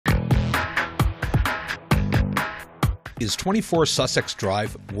Is 24 Sussex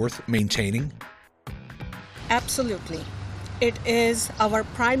Drive worth maintaining? Absolutely. It is our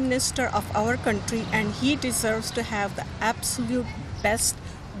Prime Minister of our country, and he deserves to have the absolute best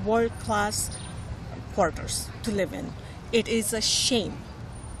world-class quarters to live in. It is a shame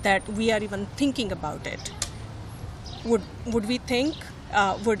that we are even thinking about it. Would we think,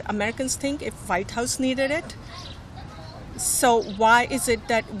 would Americans think if White House needed it? So why is it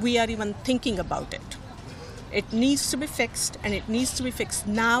that we are even thinking about it? It needs to be fixed, and it needs to be fixed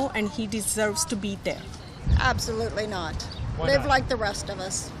now, and he deserves to be there. Absolutely not. Why Live not? like the rest of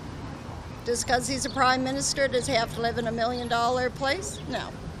us. Just because he's a prime minister, does he have to live in $1 million place? No.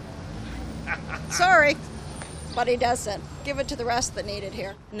 Sorry, but he doesn't. Give it to the rest that need it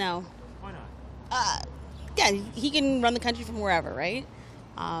here. No. Why not? Yeah, he can run the country from wherever, right?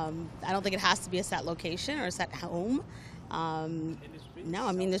 I don't think it has to be a set location or a set home. No,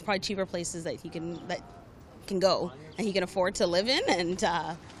 I mean, there's probably cheaper places that he can go and he can afford to live in, and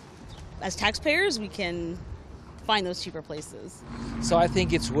as taxpayers, we can find those cheaper places. So I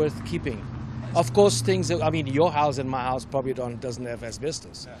think it's worth keeping. Of course, your house and my house probably doesn't have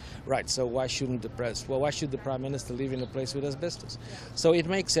asbestos, right? So why should the Prime Minister live in a place with asbestos? So it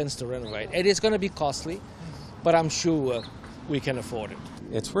makes sense to renovate. It is going to be costly, but I'm sure we can afford it.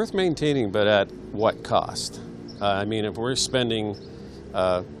 It's worth maintaining, but at what cost? I mean, if we're spending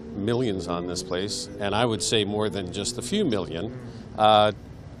millions on this place, and I would say more than just a few million,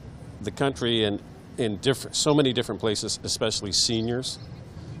 the country in so many different places, especially seniors.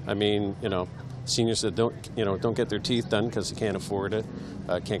 I mean, seniors that don't get their teeth done because they can't afford it,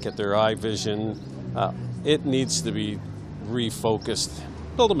 can't get their eye vision. It needs to be refocused.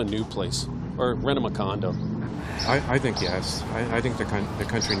 Build them a new place or rent them a condo. I think yes. I think the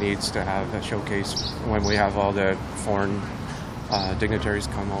country needs to have a showcase when we have all the foreign dignitaries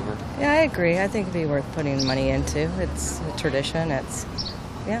come over. Yeah, I agree. I think it'd be worth putting money into. It's a tradition. I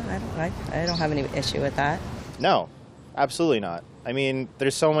don't have any issue with that. No, absolutely not. I mean,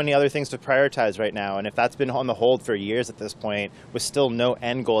 there's so many other things to prioritize right now, and if that's been on the hold for years at this point, with still no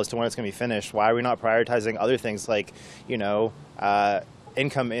end goal as to when it's going to be finished, why are we not prioritizing other things like,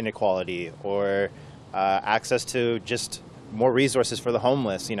 income inequality or access to just more resources for the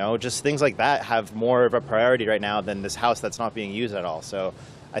homeless, just things like that have more of a priority right now than this house that's not being used at all. So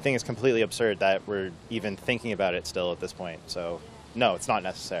I think it's completely absurd that we're even thinking about it still at this point. So no, it's not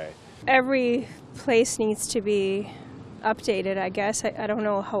necessary. Every place needs to be updated, I guess. I don't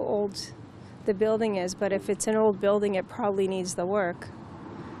know how old the building is, but if it's an old building, it probably needs the work.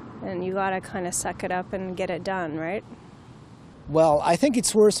 And you gotta kind of suck it up and get it done, right? Well, I think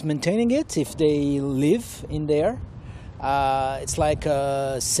it's worth maintaining it if they live in there. It's like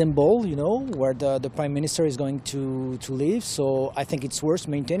a symbol, where the Prime Minister is going to live. So I think it's worth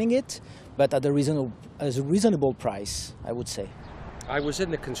maintaining it, but at a reasonable price, I would say. I was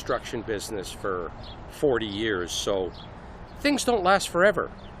in the construction business for 40 years, so things don't last forever.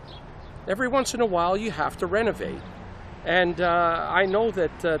 Every once in a while, you have to renovate. And I know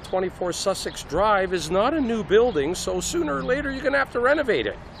that 24 Sussex Drive is not a new building, so sooner or later you're going to have to renovate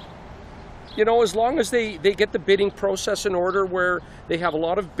it. As long as they get the bidding process in order where they have a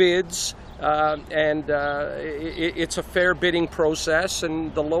lot of bids and it's a fair bidding process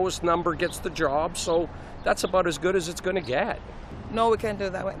and the lowest number gets the job, so that's about as good as it's going to get. No, we can't do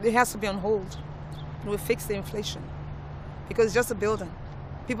it that way. It has to be on hold. We fix the inflation because it's just a building.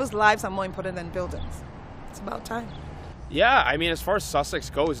 People's lives are more important than buildings. It's about time. Yeah, I mean, as far as Sussex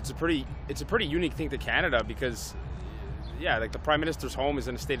goes, it's a pretty unique thing to Canada because, yeah, like the Prime Minister's home is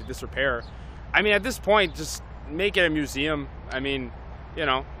in a state of disrepair. I mean, at this point, just make it a museum. I mean,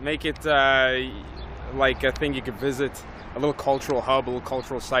 make it like a thing you could visit, a little cultural hub, a little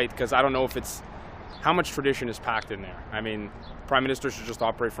cultural site, because I don't know if how much tradition is packed in there. I mean, Prime Minister should just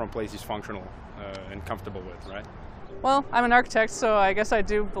operate from a place he's functional and comfortable with, right? Well, I'm an architect, so I guess I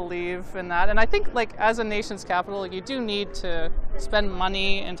do believe in that. And I think, as a nation's capital, you do need to spend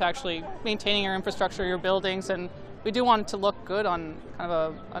money into actually maintaining your infrastructure, your buildings, and we do want it to look good on kind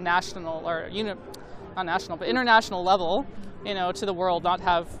of a national or not national, but international level, to the world, not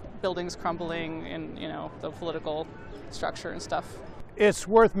have buildings crumbling in, the political structure and stuff. It's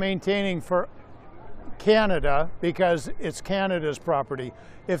worth maintaining for Canada because it's Canada's property.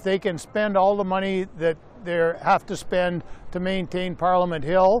 If they can spend all the money that they have to spend to maintain Parliament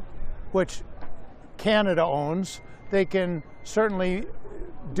Hill, which Canada owns, they can certainly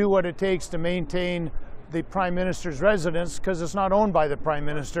do what it takes to maintain the Prime Minister's residence because it's not owned by the Prime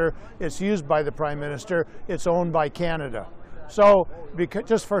Minister, it's used by the Prime Minister, it's owned by Canada. So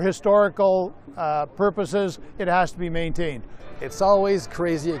just for historical purposes, it has to be maintained. It's always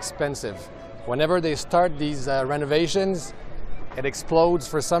crazy expensive Whenever they start these renovations, it explodes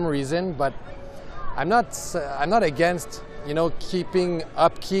for some reason. But I'm not against, you know, keeping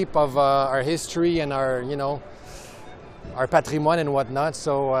upkeep of our history and our, you know, our patrimoine and whatnot.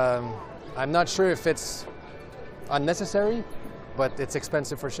 So I'm not sure if it's unnecessary, but it's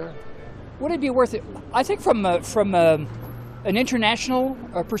expensive for sure. Would it be worth it? I think from an international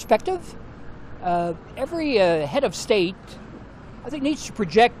perspective, every head of state, I think, needs to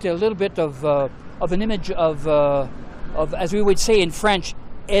project a little bit of an image of, as we would say in French,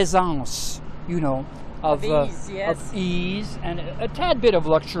 aisance, you know, of ease, yes. Of ease and a tad bit of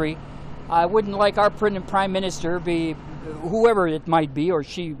luxury. I wouldn't like our prime minister, be whoever it might be or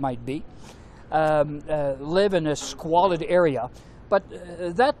she might be, live in a squalid area. But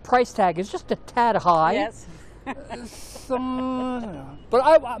that price tag is just a tad high. Yes. But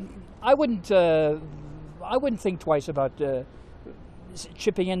I wouldn't think twice about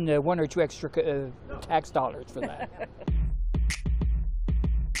chipping in 1 or 2 extra tax dollars for that.